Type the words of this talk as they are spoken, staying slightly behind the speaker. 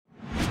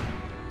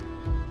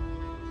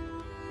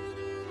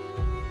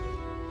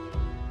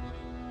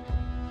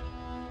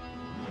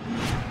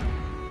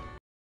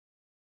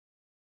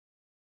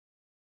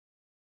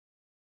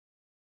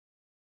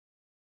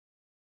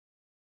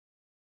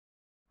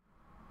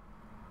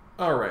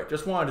Alright,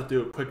 just wanted to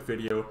do a quick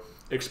video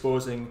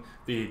exposing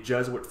the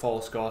Jesuit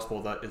false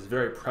gospel that is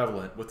very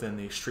prevalent within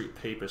the street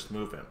papist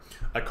movement.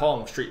 I call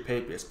them street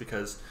papists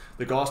because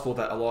the gospel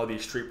that a lot of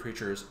these street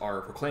preachers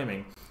are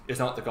proclaiming is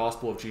not the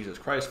gospel of Jesus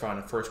Christ found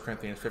in 1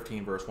 Corinthians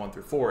 15 verse 1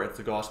 through 4, it's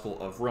the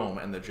gospel of Rome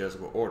and the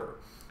Jesuit order,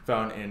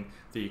 found in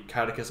the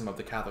Catechism of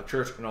the Catholic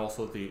Church and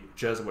also the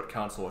Jesuit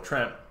Council of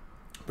Trent,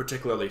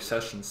 particularly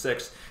Session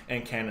 6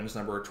 and canons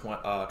number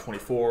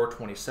 24,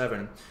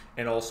 27,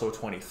 and also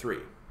 23.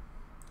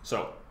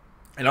 So,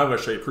 and I'm going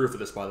to show you proof of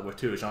this, by the way,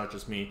 too. It's not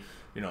just me,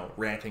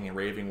 ranting and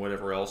raving,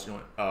 whatever else. I'm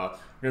going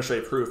to show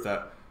you proof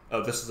that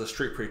this is a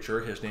street preacher.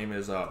 His name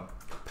is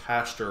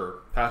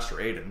Pastor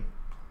Aiden.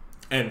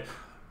 And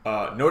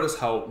notice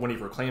how when he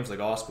proclaims the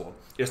gospel,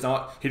 it's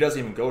not, he doesn't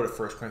even go to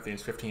 1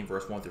 Corinthians 15,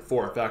 verse 1 through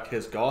 4. In fact,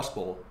 his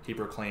gospel, he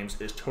proclaims,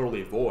 is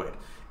totally void.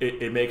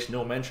 It makes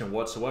no mention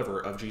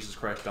whatsoever of Jesus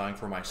Christ dying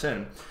for my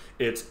sin.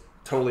 It's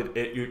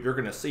totally, you're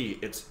going to see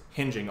it's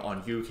hinging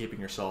on you keeping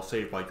yourself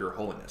saved by your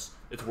holiness.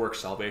 It's work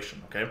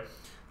salvation, okay?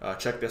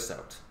 Check this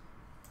out.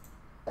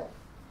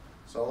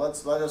 So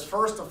let us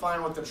first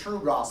define what the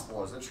true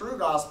gospel is. The true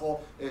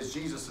gospel is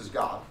Jesus is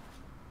God.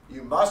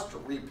 You must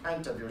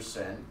repent of your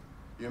sin.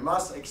 You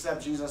must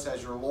accept Jesus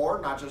as your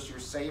Lord, not just your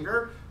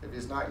Savior. If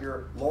He's not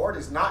your Lord,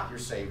 He's not your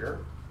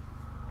Savior.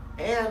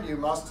 And you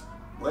must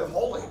live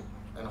holy.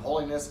 And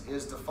holiness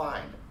is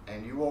defined.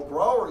 And you will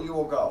grow or you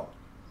will go.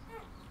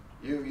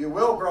 You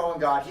will grow in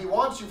God. He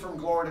wants you from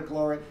glory to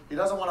glory. He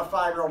doesn't want a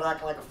 5-year-old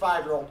acting like a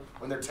 5-year-old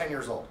when they're 10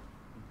 years old.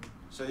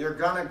 So you're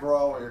going to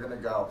grow or you're going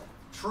to go.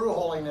 True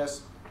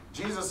holiness,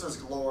 Jesus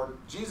is Lord,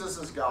 Jesus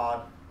is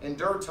God,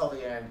 endure till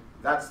the end.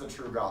 That's the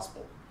true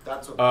gospel.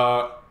 That's what.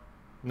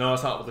 No,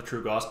 that's not what the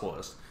true gospel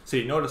is.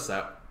 See, notice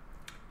that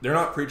they're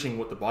not preaching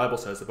what the Bible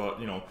says about,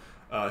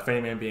 if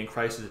any man be in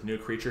Christ is a new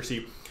creature.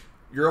 See,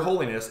 your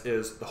holiness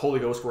is the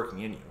Holy Ghost working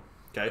in you.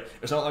 Okay,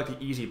 it's not like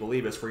the easy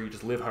believists where you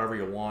just live however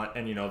you want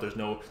and there's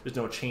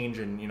no change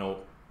in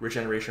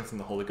regeneration from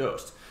the Holy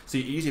Ghost. See,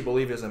 easy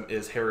believism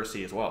is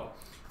heresy as well.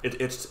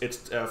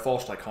 It's a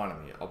false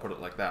dichotomy. I'll put it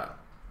like that.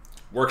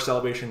 Work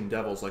salvation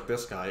devils like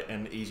this guy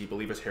and easy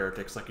believist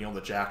heretics like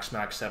the Jack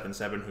Smack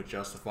 77 who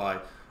justify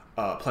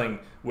playing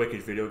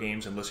wicked video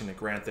games and listening to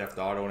Grand Theft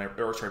Auto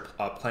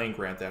playing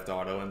Grand Theft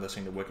Auto and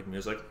listening to wicked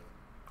music.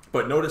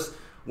 But notice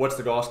what's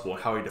the gospel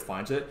and how he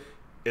defines it.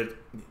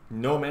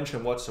 No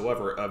mention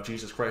whatsoever of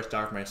Jesus Christ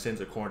died for my sins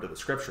according to the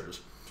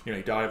scriptures. He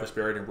died, was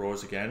buried, and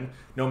rose again.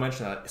 No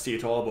mention of that. See,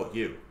 it's all about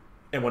you.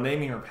 And when they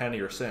mean repent of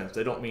your sins,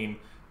 they don't mean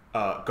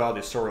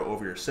godly sorrow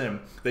over your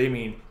sin. They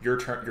mean you're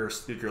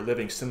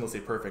living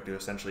sinlessly perfect to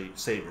essentially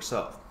save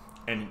yourself.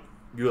 And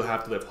you'll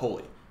have to live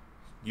holy.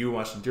 You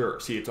must endure.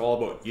 See, it's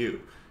all about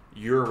you.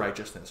 Your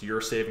righteousness.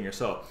 You're saving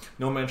yourself.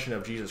 No mention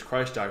of Jesus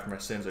Christ died for my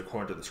sins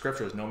according to the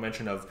scriptures. No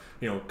mention of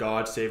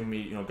God saving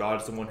me.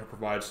 God is the one who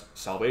provides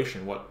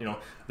salvation.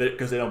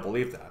 Because they don't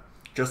believe that.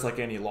 Just like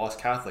any lost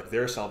Catholic,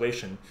 their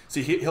salvation.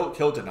 See,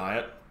 he'll deny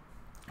it,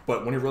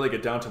 but when you really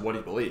get down to what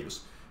he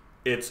believes,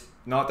 it's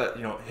not that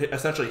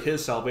essentially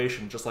his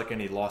salvation, just like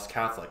any lost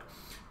Catholic,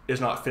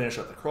 is not finished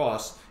at the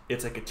cross.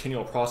 It's a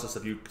continual process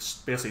of you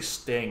basically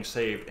staying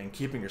saved and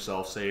keeping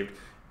yourself saved,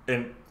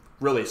 and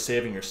really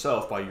saving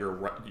yourself by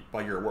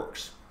your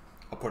works.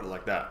 I'll put it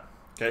like that.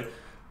 Okay,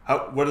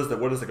 what is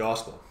the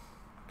gospel?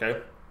 Okay,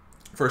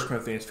 1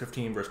 Corinthians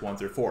 15 verse 1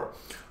 through 4.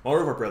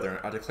 Moreover, brethren,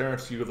 I declare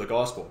unto you of the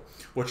gospel,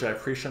 which I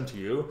preached unto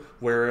you,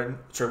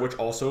 which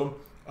also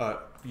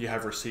ye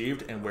have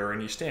received, and wherein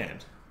ye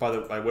stand,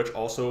 by which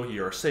also ye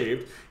are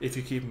saved, if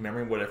you keep in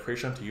memory what I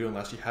preached unto you,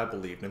 unless ye have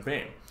believed in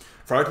vain.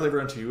 For I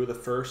delivered unto you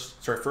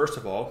first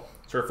of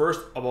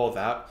all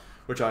that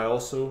which I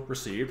also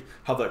received,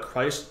 how that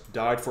Christ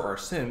died for our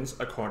sins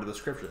according to the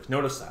scriptures.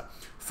 Notice that.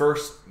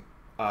 First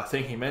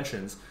thing he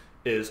mentions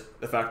is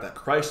the fact that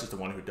Christ is the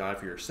one who died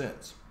for your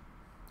sins.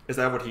 Is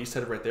that what he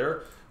said right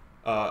there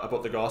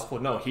about the gospel?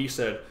 No, he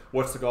said,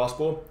 what's the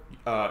gospel?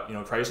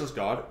 Christ is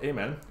God,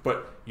 amen,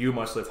 but you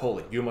must live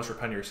holy. You must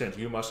repent of your sins.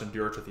 You must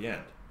endure to the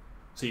end.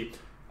 See,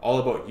 all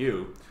about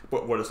you,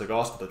 but what is the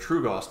gospel? The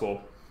true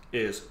gospel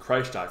is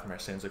Christ died for my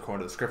sins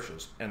according to the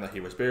scriptures, and that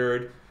he was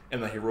buried,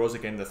 and that he rose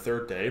again the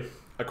third day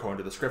according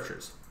to the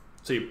scriptures.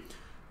 See,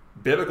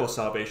 biblical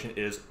salvation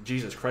is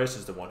Jesus Christ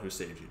is the one who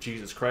saved you.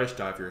 Jesus Christ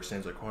died for your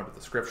sins according to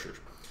the scriptures.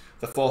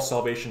 The false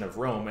salvation of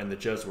Rome and the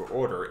Jesuit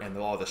order and the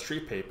law of the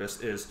street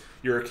papists is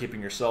you're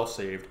keeping yourself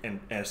saved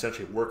and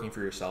essentially working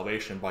for your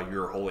salvation by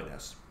your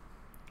holiness.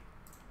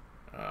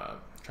 I'm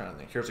trying to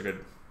think. Here's a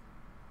good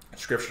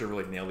scripture to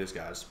really nail these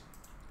guys.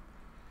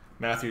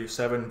 Matthew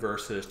 7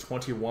 verses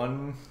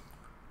 21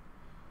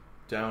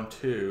 down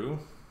to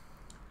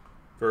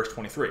verse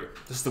 23.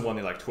 This is the one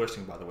they like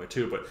twisting, by the way,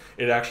 too, but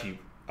it actually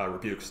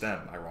rebukes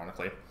them,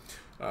 ironically.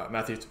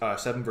 Matthew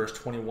 7 verse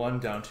 21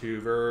 down to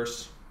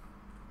verse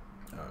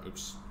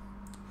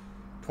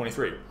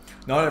 23.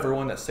 Not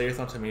everyone that saith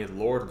unto me,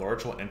 Lord,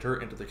 Lord, shall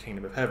enter into the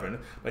kingdom of heaven,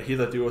 but he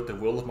that doeth the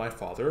will of my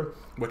Father,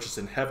 which is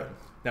in heaven.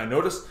 Now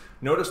notice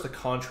the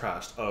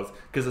contrast of,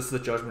 because this is the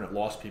judgment of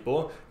lost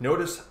people,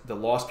 notice the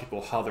lost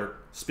people, how they're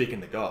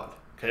speaking to God.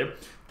 Okay?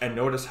 And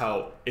notice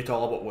how it's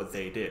all about what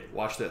they did.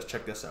 Watch this.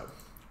 Check this out.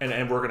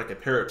 And we're going to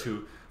compare it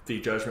to the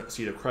judgment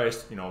seat of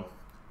Christ,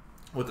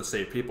 with the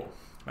saved people.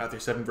 Matthew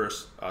 7,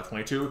 verse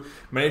 22,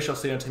 many shall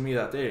say unto me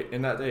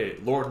in that day,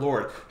 Lord,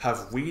 Lord,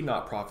 have we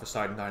not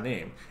prophesied in thy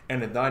name?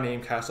 And in thy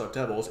name cast out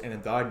devils, and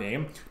in thy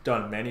name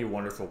done many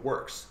wonderful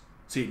works.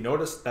 See,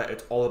 notice that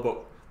it's all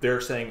about,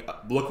 they're saying,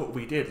 look what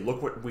we did,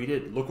 look what we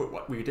did, look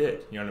what we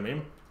did. You know what I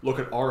mean? Look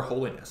at our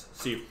holiness.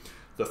 See,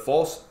 the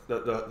false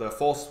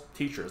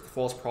teachers, the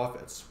false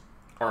prophets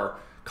are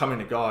coming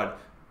to God,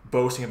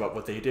 boasting about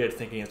what they did,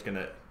 thinking it's going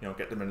to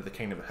get them into the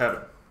kingdom of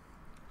heaven.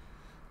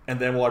 And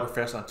then will I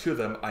profess unto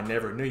them, I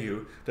never knew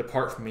you,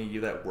 depart from me,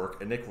 you that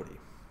work iniquity.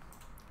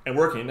 And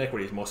working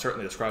iniquity most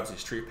certainly describes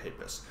these street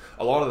papists.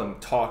 A lot of them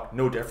talk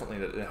no differently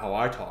than how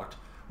I talked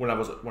when I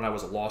was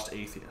a lost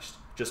atheist.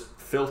 Just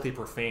filthy,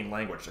 profane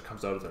language that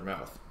comes out of their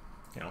mouth.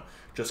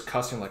 Just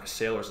cussing like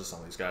sailors to some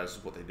of these guys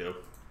is what they do.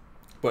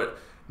 But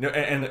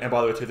and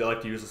by the way too, they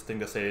like to use this thing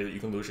to say that you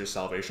can lose your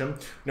salvation.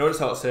 Notice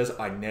how it says,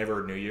 I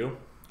never knew you.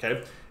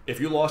 Okay? If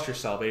you lost your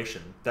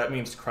salvation, that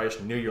means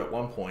Christ knew you at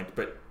one point,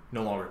 but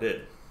no longer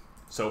did.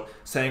 So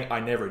saying I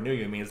never knew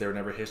you means they were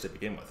never his to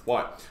begin with.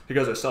 Why?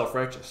 Because they're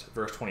self-righteous.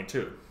 Verse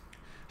 22.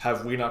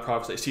 Have we not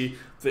prophesied? See,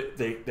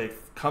 they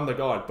come to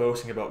God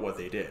boasting about what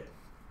they did.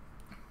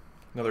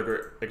 Another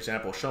great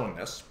example showing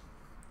this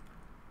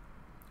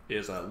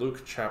is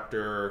Luke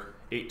chapter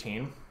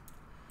 18.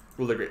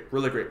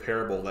 Really great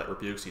parable that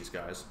rebukes these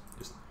guys.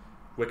 These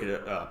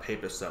wicked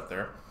papists out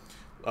there.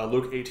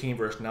 Luke 18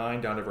 verse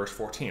 9 down to verse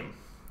 14.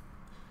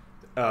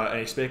 And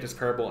he spake this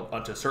parable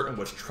unto certain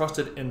which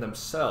trusted in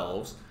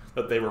themselves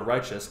that they were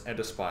righteous and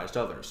despised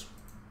others.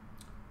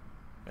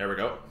 There we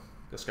go.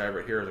 This guy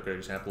right here is a good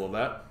example of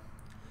that.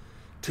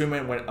 Two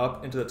men went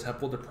up into the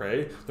temple to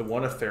pray, the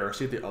one a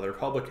Pharisee, the other a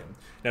publican.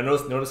 Now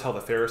notice how the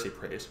Pharisee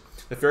prays.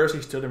 The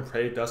Pharisee stood and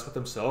prayed thus with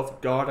himself,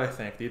 God, I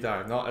thank thee that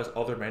I am not as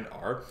other men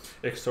are,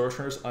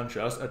 extortioners,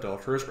 unjust,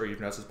 adulterers, or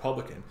even as a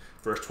publican.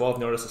 Verse 12,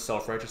 notice the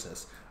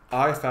self-righteousness.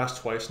 I fast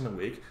twice in a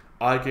week.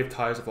 I give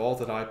tithes of all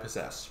that I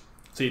possess.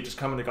 See, just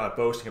coming to God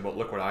boasting about,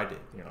 look what I did,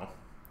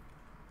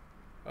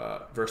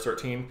 Verse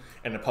 13,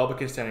 and the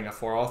publican standing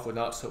afar off would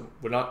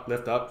not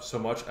lift up so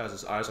much as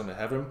his eyes unto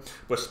heaven,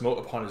 but smote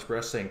upon his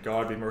breast, saying,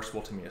 God, be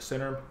merciful to me, a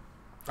sinner.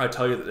 I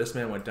tell you that this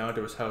man went down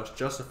to his house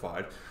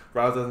justified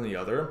rather than the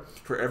other.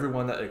 For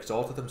everyone that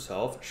exalteth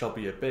himself shall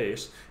be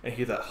abased, and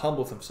he that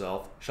humbleth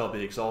himself shall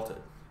be exalted.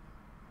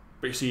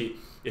 But you see,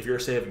 if you're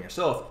saving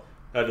yourself,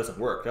 that doesn't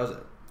work, does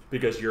it?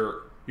 Because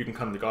you can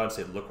come to God and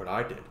say, look what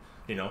I did.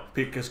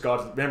 Because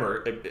God,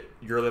 remember,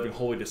 you're living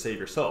holy to save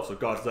yourself. So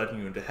God's letting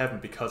you into heaven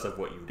because of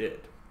what you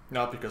did,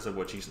 not because of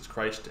what Jesus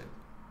Christ did.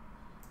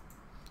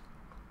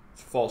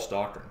 It's false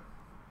doctrine.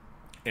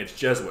 And it's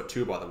Jesuit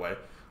too, by the way.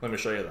 Let me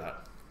show you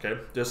that.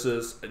 Okay,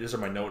 these are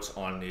my notes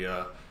on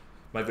the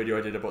my video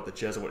I did about the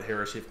Jesuit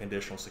heresy of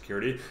conditional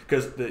security,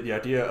 because the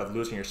idea of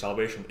losing your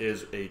salvation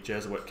is a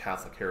Jesuit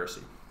Catholic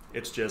heresy.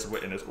 It's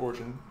Jesuit in its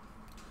origin.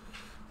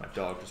 My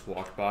dog just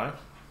walked by. It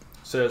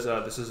says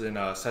this is in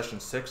session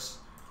 6.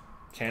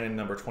 Canon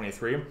number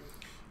 23.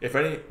 If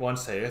anyone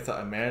saith that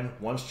a man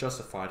once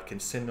justified can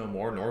sin no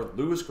more nor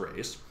lose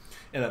grace,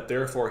 and that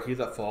therefore he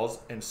that falls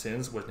and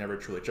sins was never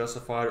truly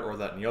justified, or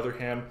that on the other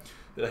hand,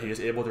 that he is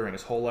able during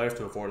his whole life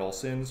to avoid all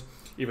sins,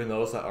 even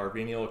those that are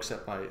venial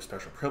except by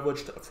special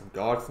privilege from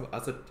God,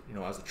 as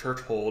the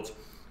church holds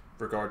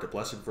regard to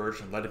Blessed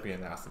Virgin, let it be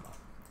anathema.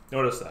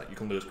 Notice that you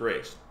can lose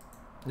grace.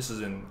 This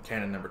is in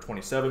Canon number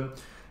 27.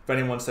 If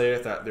anyone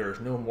saith that there is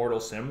no mortal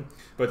sin,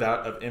 but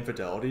that of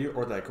infidelity,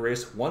 or that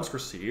grace once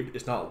received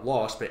is not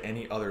lost by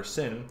any other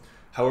sin,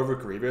 however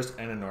grievous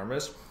and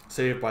enormous,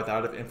 save by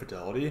that of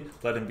infidelity,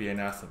 let him be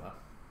anathema.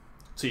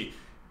 See,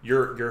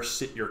 you're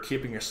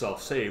keeping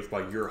yourself saved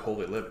by your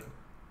holy living.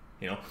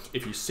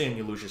 If you sin,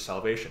 you lose your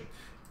salvation.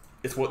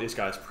 It's what these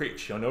guys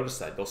preach. You'll notice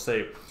that they'll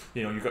say,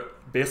 you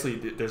got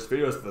basically. There's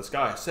videos of this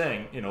guy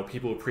saying,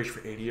 people who preach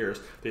for 80 years,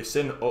 they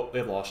sin, oh,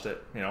 they lost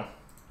it.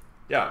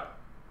 Yeah.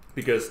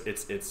 Because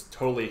it's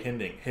totally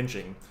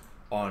hinging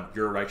on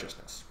your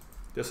righteousness.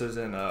 This is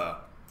in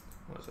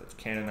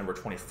Canon number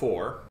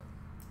 24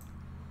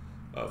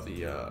 of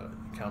the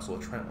Council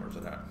of Trent. Where is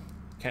it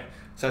at?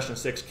 Session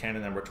 6,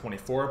 Canon number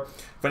 24.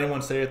 If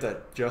anyone saith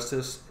that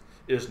justice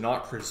is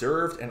not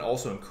preserved and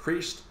also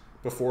increased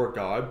before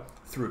God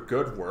through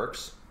good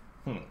works,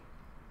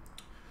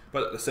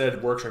 but the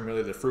said works are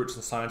merely the fruits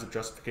and signs of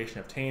justification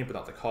obtained, but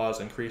not the cause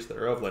increase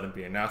thereof, let him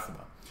be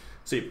anathema.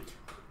 See,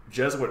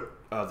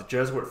 the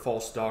Jesuit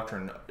false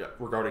doctrine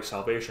regarding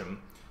salvation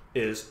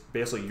is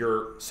basically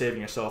you're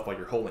saving yourself by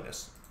your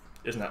holiness.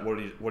 Isn't that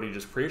what he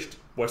just preached?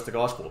 What's the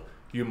gospel?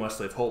 You must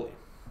live holy.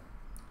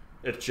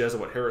 It's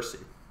Jesuit heresy.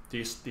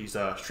 These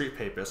street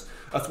papists,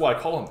 that's why I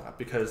call them that,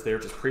 because they're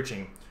just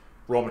preaching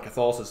Roman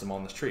Catholicism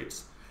on the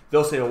streets.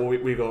 They'll say, well, we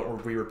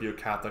rebuke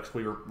Catholics,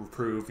 we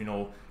reprove,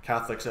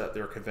 Catholics at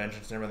their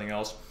conventions and everything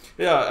else.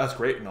 Yeah, that's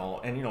great and all.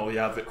 And,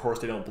 of course,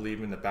 they don't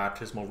believe in the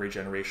baptismal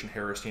regeneration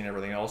heresy and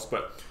everything else.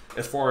 But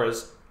as far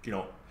as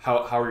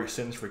how are your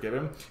sins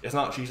forgiven? It's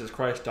not Jesus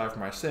Christ died for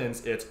my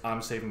sins, it's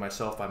I'm saving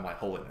myself by my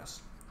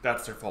holiness.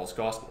 That's their false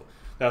gospel.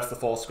 That's the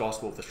false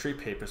gospel of the street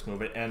papist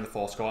movement and the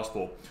false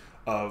gospel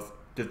of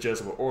the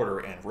Jesuit order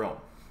and Rome.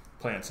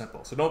 Plain and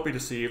simple. So don't be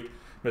deceived.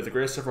 May the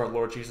grace of our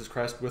Lord Jesus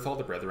Christ be with all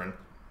the brethren.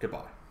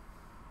 Goodbye.